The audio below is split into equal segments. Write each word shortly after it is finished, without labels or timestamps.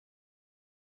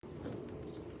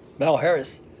Mel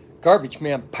Harris,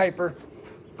 Garbagemanpiper,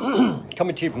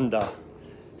 coming to you from the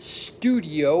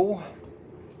studio,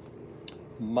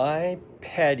 my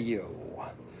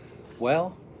patio.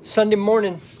 Well, Sunday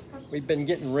morning, we've been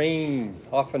getting rain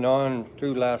off and on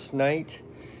through last night,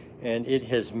 and it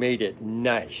has made it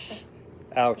nice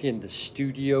out in the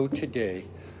studio today.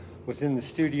 Was in the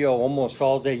studio almost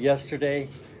all day yesterday,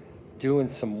 doing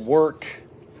some work.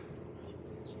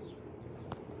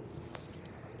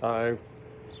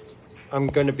 I'm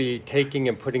going to be taking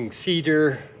and putting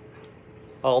cedar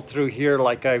all through here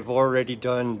like I've already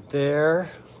done there.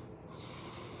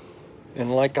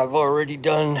 And like I've already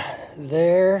done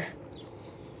there.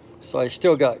 So I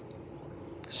still got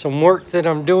some work that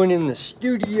I'm doing in the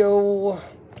studio.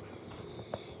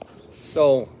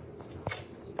 So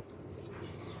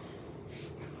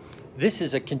this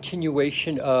is a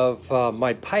continuation of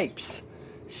my pipes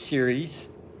series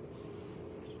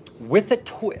with a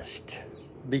twist,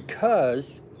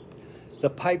 because the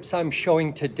pipes I'm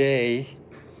showing today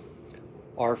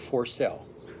are for sale.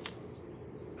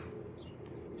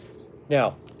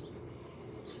 Now,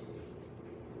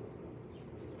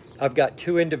 I've got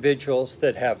two individuals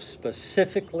that have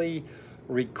specifically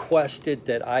requested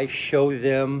that I show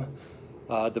them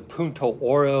the Punto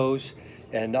Oros,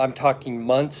 and I'm talking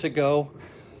months ago.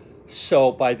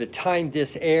 So by the time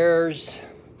this airs,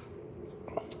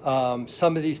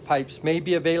 some of these pipes may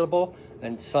be available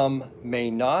and some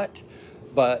may not,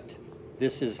 but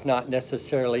this is not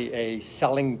necessarily a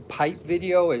selling pipe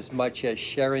video as much as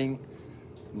sharing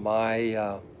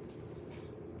my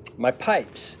my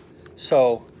pipes.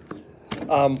 So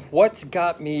what's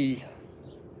got me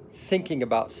thinking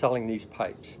about selling these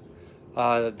pipes?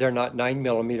 They're not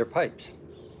 9mm pipes.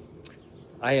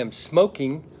 I am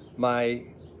smoking my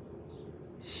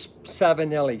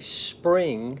Savinelli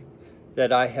spring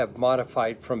that I have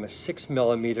modified from a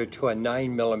 6mm to a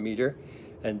 9mm,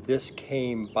 and this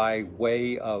came by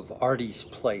way of Artie's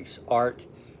place. Art,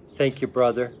 thank you,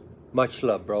 brother. Much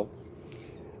love, bro.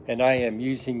 And I am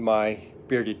using my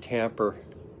bearded tamper.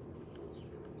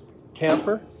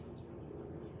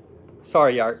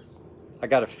 Sorry, Art. I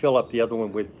got to fill up the other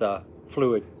one with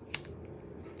fluid.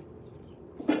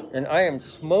 And I am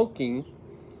smoking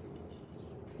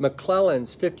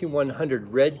McClellan's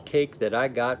 5100 red cake that I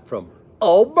got from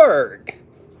Oberg.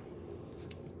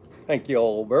 Thank you,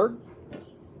 Oberg.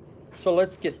 So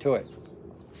let's get to it.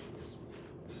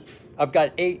 I've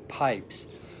got 8 pipes.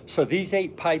 So these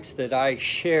 8 pipes that I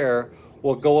share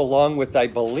will go along with, I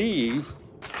believe,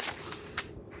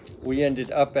 we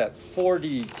ended up at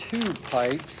 42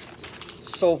 pipes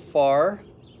so far.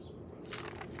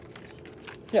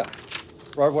 Yeah,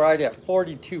 we're right at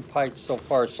 42 pipes so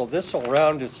far. So this will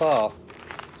round us off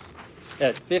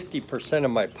at 50%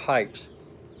 of my pipes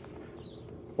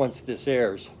once this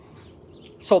airs.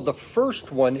 So the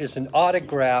first one is an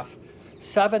autograph,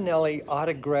 Savinelli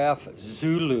Autograph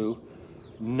Zulu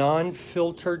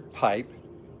non-filtered pipe.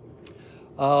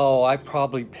 Oh, I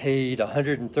probably paid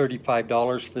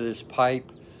 $135 for this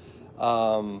pipe.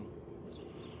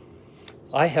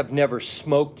 I have never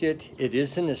smoked it. It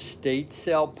is an estate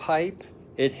sale pipe.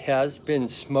 It has been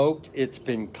smoked. It's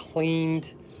been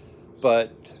cleaned,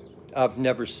 but I've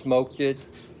never smoked it.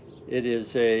 It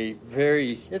is a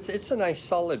it's a nice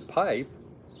solid pipe.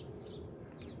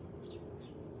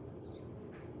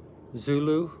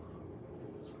 Zulu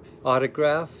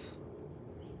autograph.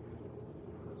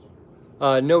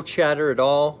 No chatter at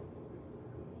all.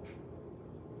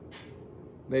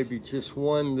 Maybe just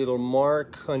one little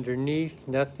mark underneath,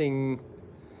 nothing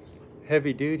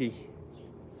heavy duty.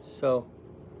 So,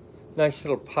 nice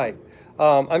little pipe.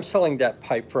 I'm selling that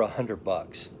pipe for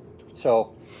 $100.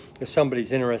 So, if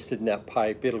somebody's interested in that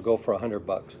pipe, it'll go for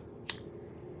 $100.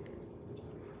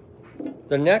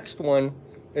 The next one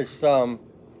is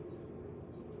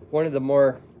one of the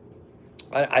more,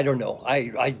 I don't know,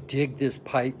 I dig this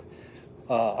pipe.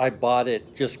 I bought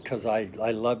it just because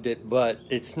I loved it, but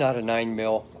it's not a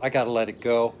 9mm. I got to let it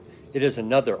go. It is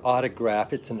another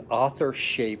autograph. It's an author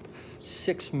shape,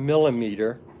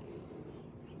 6mm.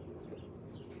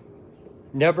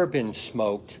 Never been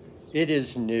smoked. It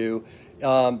is new.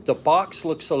 The box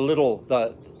looks a little,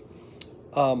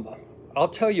 I'll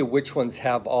tell you which ones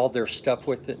have all their stuff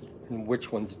with it and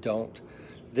which ones don't.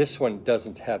 This one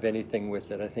doesn't have anything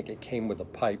with it. I think it came with a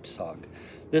pipe sock.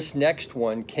 This next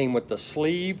one came with the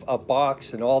sleeve, a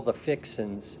box, and all the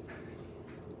fixins.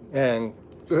 And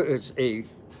it's a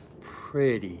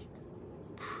pretty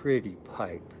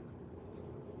pipe.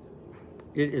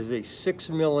 It is a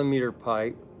 6mm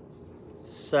pipe,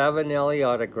 Savinelli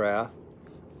autograph.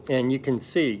 And you can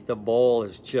see the bowl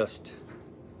is just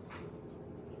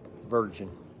virgin.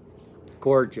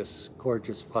 Gorgeous,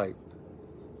 gorgeous pipe.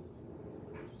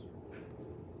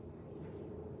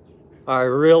 I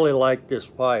really like this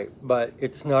pipe, but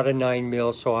it's not a 9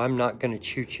 mil, so I'm not going to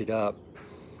chooch it up.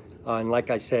 And like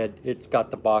I said, it's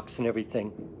got the box and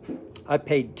everything. I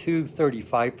paid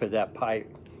 $235 for that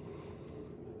pipe.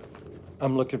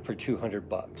 I'm looking for 200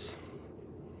 bucks.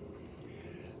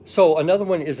 So another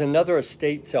one is another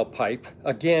estate sale pipe.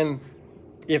 Again,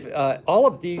 if all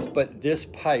of these but this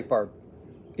pipe are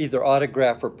either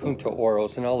autograph or Punto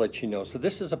Oros, and I'll let you know. So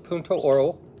this is a Punto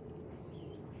Oro.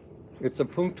 It's a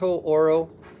Punto Oro.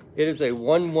 It is a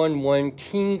 111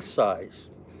 king size.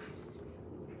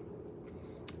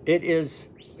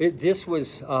 This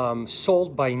was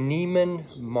sold by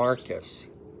Neiman Marcus.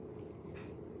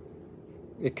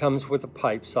 It comes with a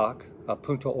pipe sock, a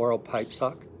Punto Oro pipe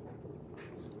sock.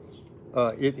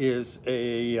 It is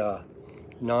a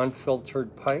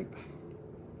non-filtered pipe.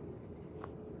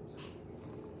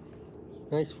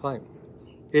 Nice pipe.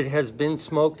 It has been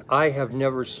smoked. I have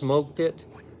never smoked it.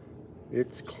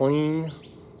 It's clean.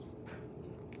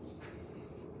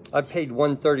 I paid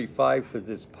 $135 for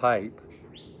this pipe,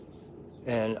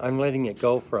 and I'm letting it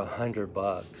go for 100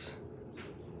 bucks.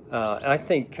 I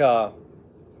think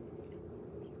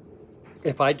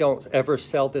if I don't ever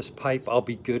sell this pipe, I'll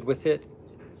be good with it.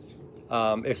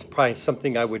 It's probably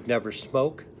something I would never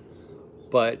smoke,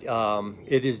 but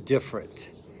it is different,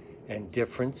 and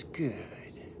different's good.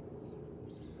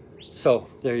 So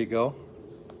there you go.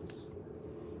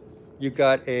 You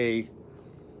got a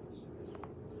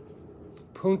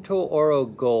Punto Oro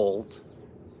Gold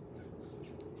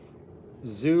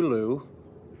Zulu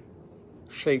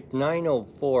shaped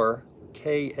 904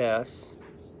 KS.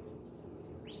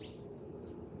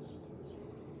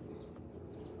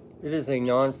 It is a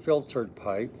non-filtered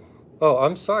pipe. Oh,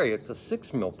 I'm sorry, it's a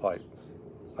 6 mil pipe.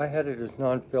 I had it as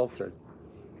non-filtered.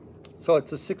 So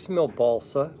it's a 6 mil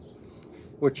balsa,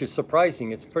 which is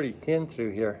surprising. It's pretty thin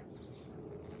through here.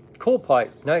 Cool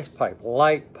pipe, nice pipe,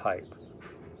 light pipe.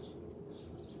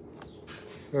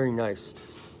 Very nice.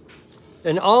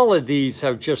 And all of these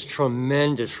have just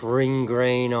tremendous ring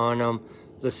grain on them.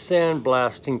 The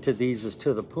sandblasting to these is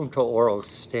to the Punto Oro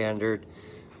standard.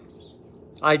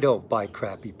 I don't buy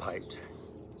crappy pipes.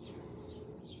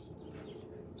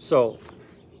 So,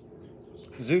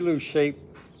 Zulu shape,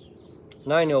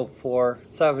 904,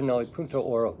 Savinelli Punto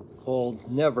Oro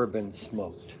Gold, never been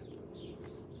smoked.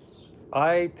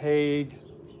 I paid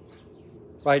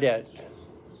right at,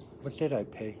 what did I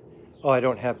pay? Oh, I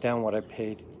don't have down what I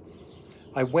paid.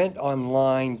 I went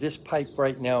online. This pipe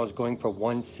right now is going for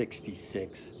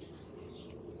 $166.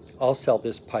 I'll sell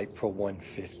this pipe for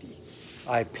 $150.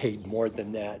 I paid more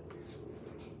than that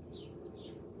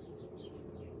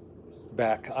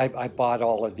back. I bought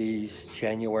all of these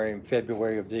January and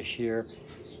February of this year.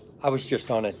 I was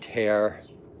just on a tear.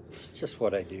 It's just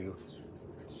what I do.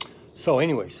 So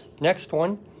anyways, next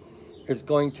one is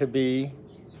going to be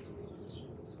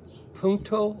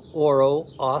Punto Oro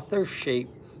Author Shape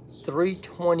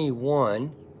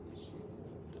 321.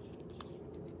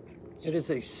 It is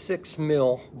a 6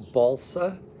 mil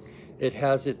balsa. It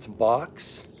has its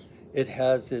box. It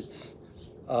has its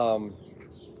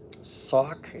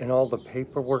sock and all the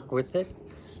paperwork with it.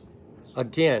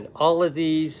 Again, all of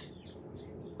these,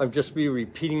 I'm just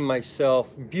repeating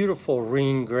myself. Beautiful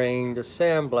ring grain. The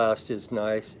sandblast is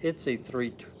nice. It's a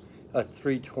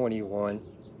 321.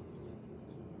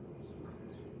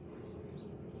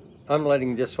 I'm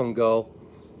letting this one go.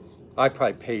 I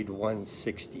probably paid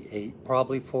 $168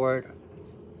 probably for it.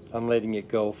 I'm letting it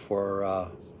go for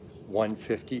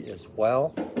 $150 as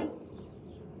well.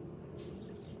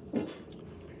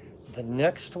 The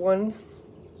next one,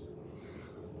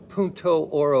 Punto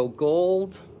Oro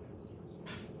Gold,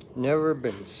 never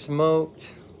been smoked.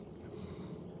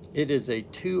 It is a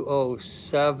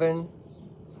 207.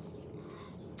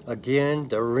 Again,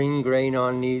 the ring grain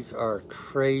on these are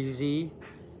crazy.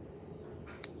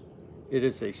 It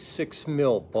is a 6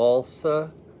 mil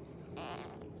balsa.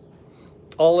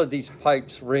 All of these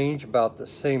pipes range about the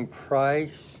same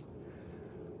price.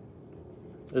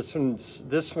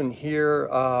 This one here,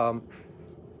 I'm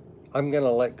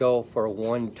gonna let go for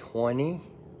 $120.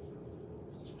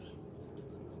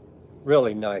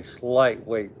 Really nice,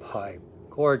 lightweight pipe,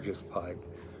 gorgeous pipe.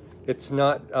 It's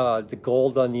not the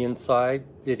gold on the inside.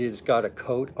 It has got a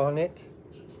coat on it,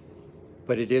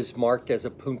 but it is marked as a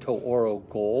Punto Oro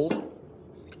Gold.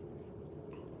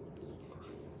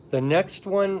 The next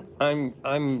one,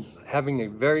 I'm having a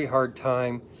very hard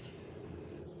time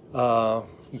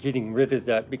getting rid of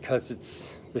that because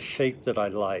it's the shape that I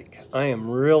like. I am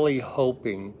really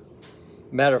hoping,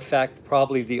 matter of fact,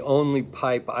 probably the only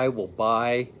pipe I will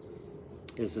buy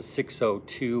is a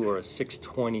 602 or a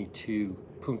 622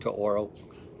 Punto Oro.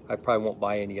 I probably won't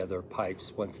buy any other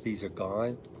pipes once these are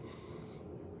gone.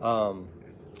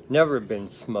 Never been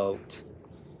smoked.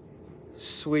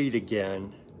 Sweet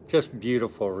again. Just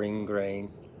beautiful ring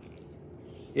grain.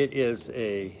 It is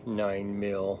a 9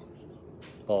 mil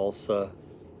balsa.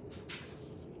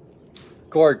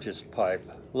 Gorgeous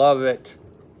pipe. Love it.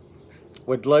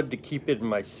 Would love to keep it in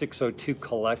my 602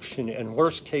 collection. And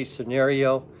worst case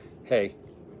scenario, hey,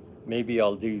 maybe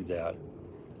I'll do that.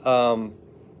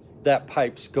 That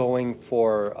pipe's going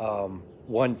for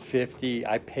 $150.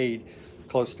 I paid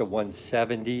close to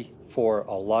 $170 for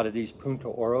a lot of these Punto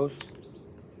Oros.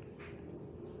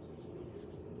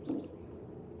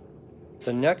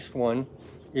 The next one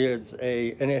is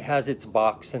and it has its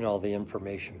box and all the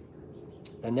information.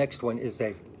 The next one is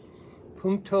a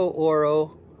Punto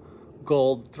Oro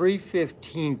Gold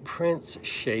 315 Prince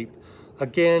shape.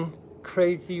 Again,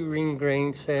 crazy ring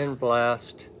grain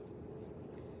sandblast.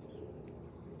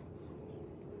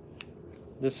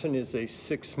 This one is a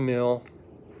 6 mil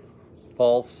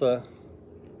balsa.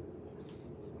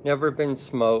 Never been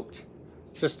smoked.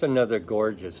 Just another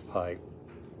gorgeous pipe.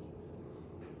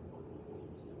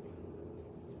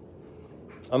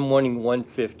 I'm wanting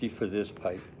 $150 for this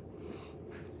pipe.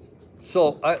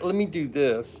 So let me do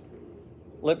this.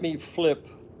 Let me flip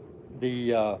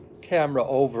the camera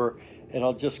over and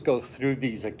I'll just go through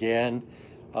these again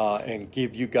and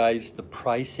give you guys the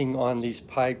pricing on these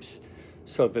pipes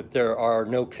so that there are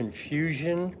no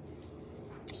confusion.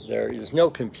 There is no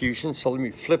confusion, so let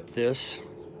me flip this.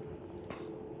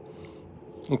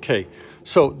 Okay,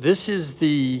 so this is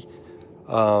the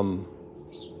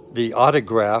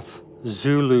autograph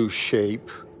Zulu shape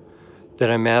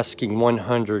that I'm asking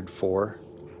 $100 for.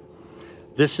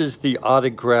 This is the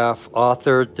autograph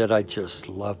author that I just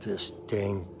love this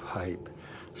dang pipe.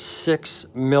 6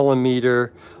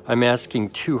 millimeter. I'm asking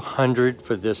 $200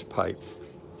 for this pipe.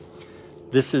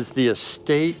 This is the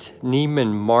Estate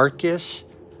Neiman Marcus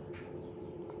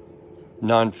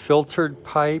non-filtered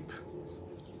pipe.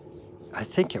 I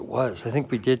think it was. I think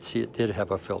we did see it did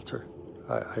have a filter.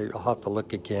 I'll have to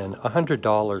look again.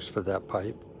 $100 for that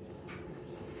pipe.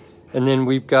 And then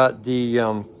we've got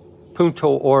the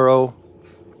Punto Oro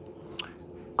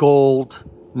Gold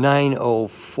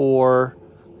 904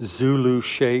 Zulu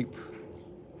shape.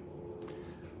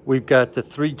 We've got the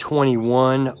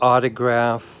 321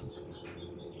 autograph.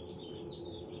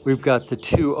 We've got the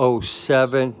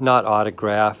 207, not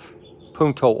autograph,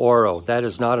 Punto Oro. That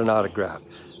is not an autograph.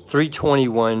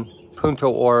 321 Punto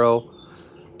Oro.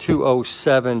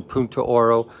 207 Punto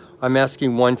Oro. I'm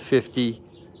asking $150,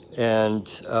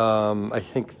 and I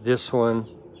think this one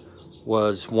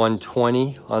was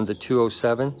 $120 on the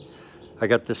 207. I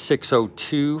got the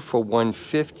 602 for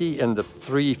 $150 and the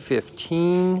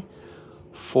 315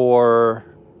 for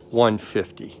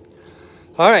 $150.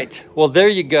 All right, well, there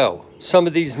you go. Some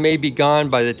of these may be gone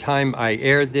by the time I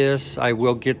air this. I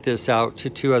will get this out to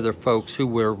 2 other folks who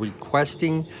were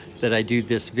requesting that I do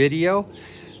this video.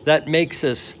 That makes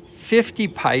us 50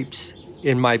 pipes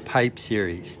in my pipe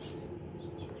series.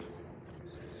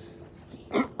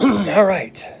 All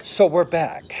right, so we're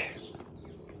back.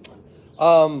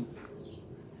 I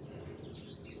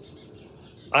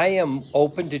am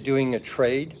open to doing a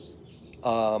trade.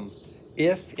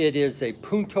 If it is a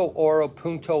Punto Oro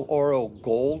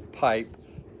gold pipe,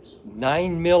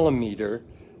 9 millimeter,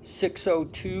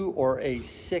 602 or a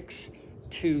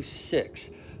 626.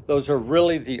 Those are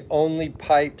really the only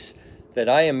pipes that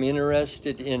I am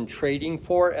interested in trading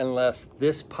for, unless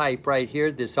this pipe right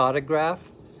here, this autograph,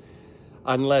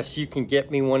 unless you can get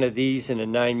me one of these in a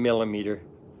 9 millimeter.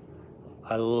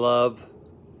 I love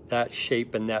that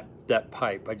shape and that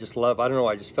pipe. I don't know,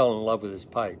 I just fell in love with this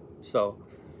pipe. So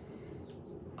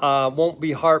won't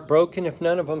be heartbroken if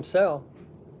none of them sell,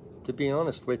 to be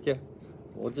honest with you.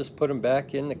 We'll just put them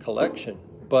back in the collection.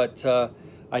 But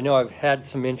I know I've had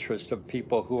some interest of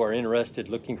people who are interested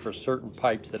looking for certain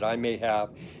pipes that I may have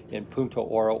in Punto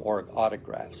Oro or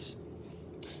autographs.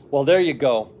 Well, there you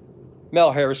go.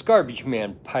 Mel Harris,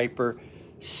 Garbagemanpiper,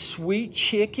 sweet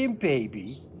chicken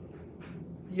baby.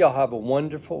 Y'all have a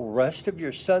wonderful rest of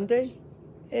your Sunday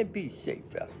and be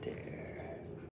safe out there.